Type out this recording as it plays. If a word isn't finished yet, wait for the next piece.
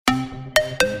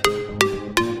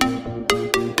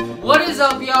is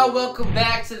up, y'all? Welcome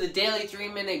back to the Daily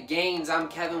 3-Minute Gains. I'm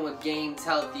Kevin with Gains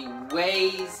Healthy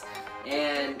Ways,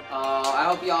 and I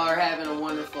hope y'all are having a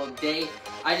wonderful day.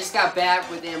 I just got back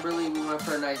with Amberly. We went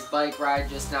for a nice bike ride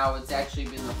just now. It's actually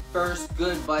been the first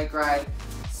good bike ride,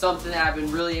 something that I've been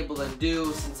really able to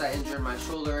do since I injured my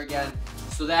shoulder again.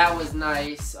 So that was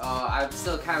nice. I'm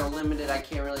still kind of limited. I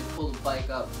can't really pull the bike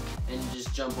up and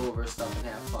just jump over stuff and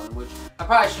have fun, which I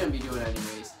probably shouldn't be doing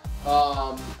anyways.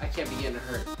 I can't be getting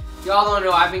hurt. Y'all don't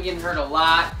know, I've been getting hurt a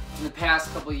lot in the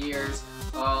past couple years.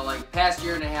 Like past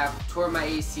year and a half, tore my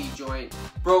AC joint,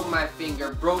 broke my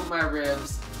finger, broke my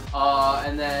ribs,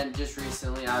 and then just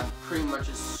recently I pretty much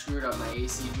just screwed up my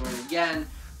AC joint again.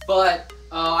 But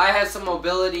I had some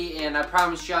mobility, and I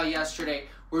promised y'all yesterday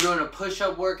we're doing a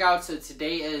push-up workout. So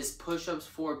today is push-ups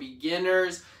for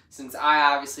beginners, since I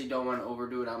obviously don't want to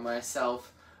overdo it on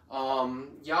myself.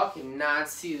 Y'all cannot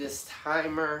see this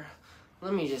timer.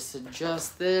 Let me just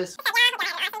adjust this.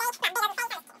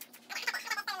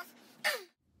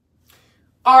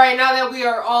 Alright, now that we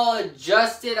are all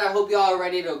adjusted, I hope y'all are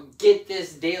ready to get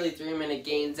this daily 3-minute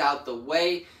gains out the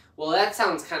way. Well, that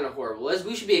sounds kind of horrible.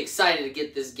 We should be excited to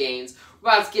get this gains. We're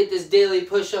about to get this daily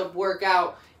push-up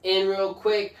workout in real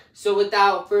quick. So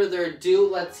without further ado,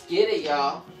 let's get it,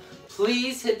 y'all.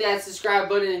 Please hit that subscribe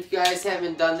button if you guys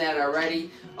haven't done that already.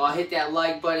 Hit that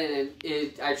like button,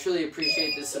 and I truly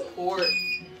appreciate the support.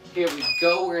 Here we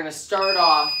go. We're going to start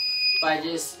off by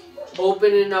just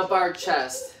opening up our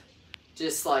chest,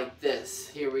 just like this.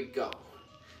 Here we go.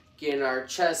 Getting our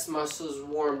chest muscles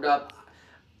warmed up.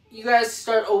 You guys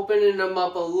start opening them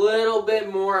up a little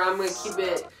bit more. I'm going to keep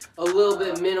it a little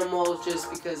bit minimal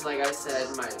just because, like I said,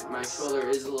 my shoulder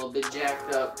is a little bit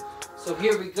jacked up. So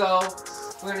here we go.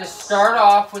 We're going to start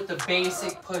off with the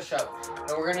basic push-up,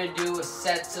 and we're going to do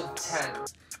sets of 10.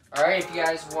 Alright, if you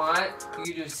guys want,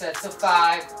 you can do sets of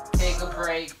 5, take a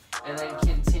break, and then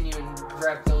continue and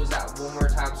rep those out one more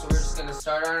time. So we're just going to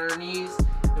start on our knees,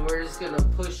 and we're just going to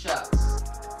push up.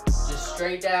 Just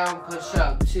straight down, push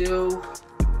up. 2,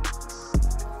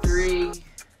 3,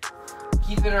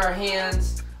 keeping our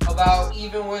hands about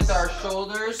even with our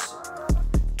shoulders.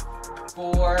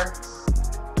 4,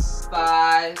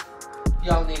 5,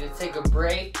 y'all need to take a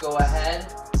break, go ahead.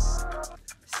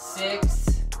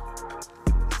 6,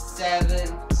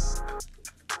 7,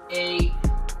 8,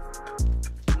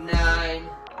 9,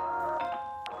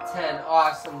 10.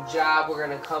 Awesome job. We're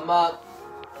going to come up.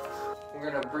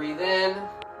 We're going to breathe in.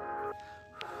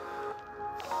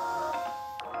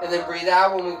 And then breathe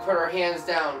out when we put our hands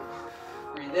down.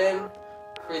 Breathe in,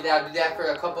 breathe out. Do that for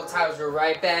a couple times. We're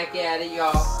right back at it,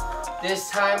 y'all. This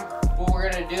time, what we're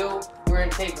going to do, we're going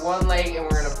to take one leg and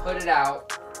we're going to put it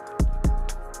out.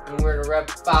 And we're going to rep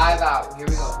 5 out. Here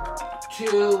we go.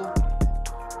 2,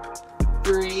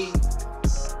 3,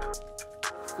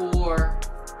 4,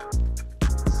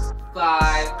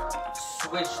 5.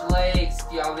 Switch legs.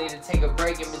 If y'all need to take a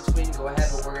break in between, go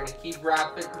ahead, but we're going to keep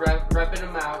repping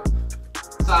them out.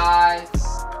 5,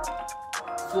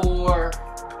 4,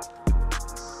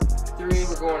 3.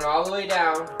 We're going all the way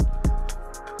down.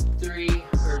 3,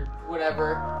 or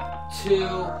whatever. 2,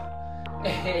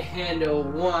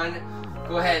 and 1.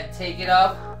 Go ahead, take it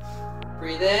up.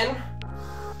 Breathe in.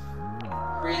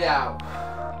 Breathe out.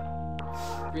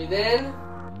 Breathe in.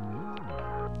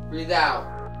 Breathe out.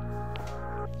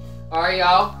 Alright,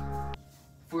 y'all.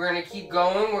 If we're going to keep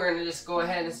going, we're going to just go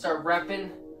ahead and start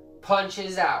repping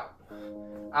punches out.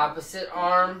 Opposite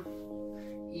arm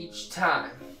each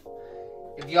time.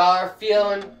 If y'all are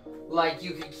feeling like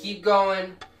you could keep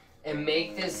going and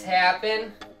make this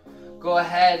happen, go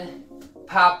ahead,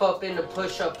 pop up into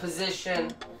push-up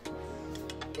position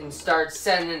and start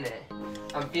sending it.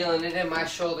 I'm feeling it in my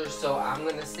shoulders, so I'm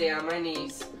going to stay on my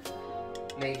knees.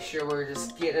 Make sure we're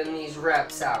just getting these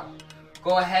reps out.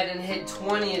 Go ahead and hit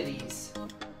 20 of these.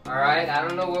 Alright, I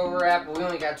don't know where we're at, but we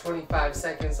only got 25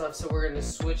 seconds left, so we're going to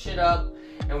switch it up.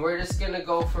 And we're just going to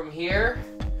go from here.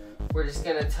 We're just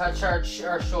going to touch our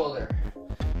shoulder.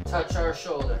 Touch our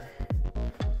shoulder.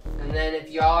 And then if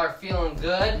y'all are feeling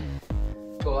good,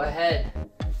 go ahead.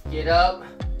 Get up,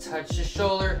 touch the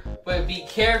shoulder, but be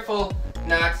careful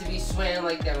not to be swaying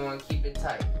like that. We want to keep it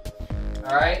tight.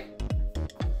 Alright?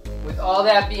 With all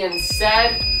that being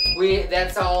said,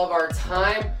 that's all of our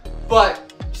time.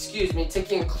 But, excuse me, to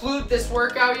conclude this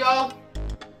workout, y'all,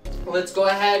 let's go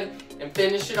ahead and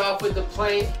finish it off with the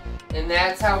plank. And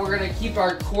that's how we're going to keep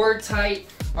our core tight,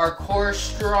 our core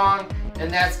strong,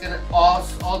 and that's going to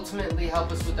ultimately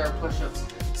help us with our push-ups.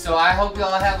 So I hope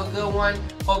y'all have a good one.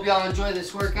 Hope y'all enjoy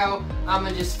this workout. I'm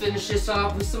going to just finish this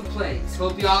off with some planks.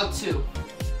 Hope y'all too.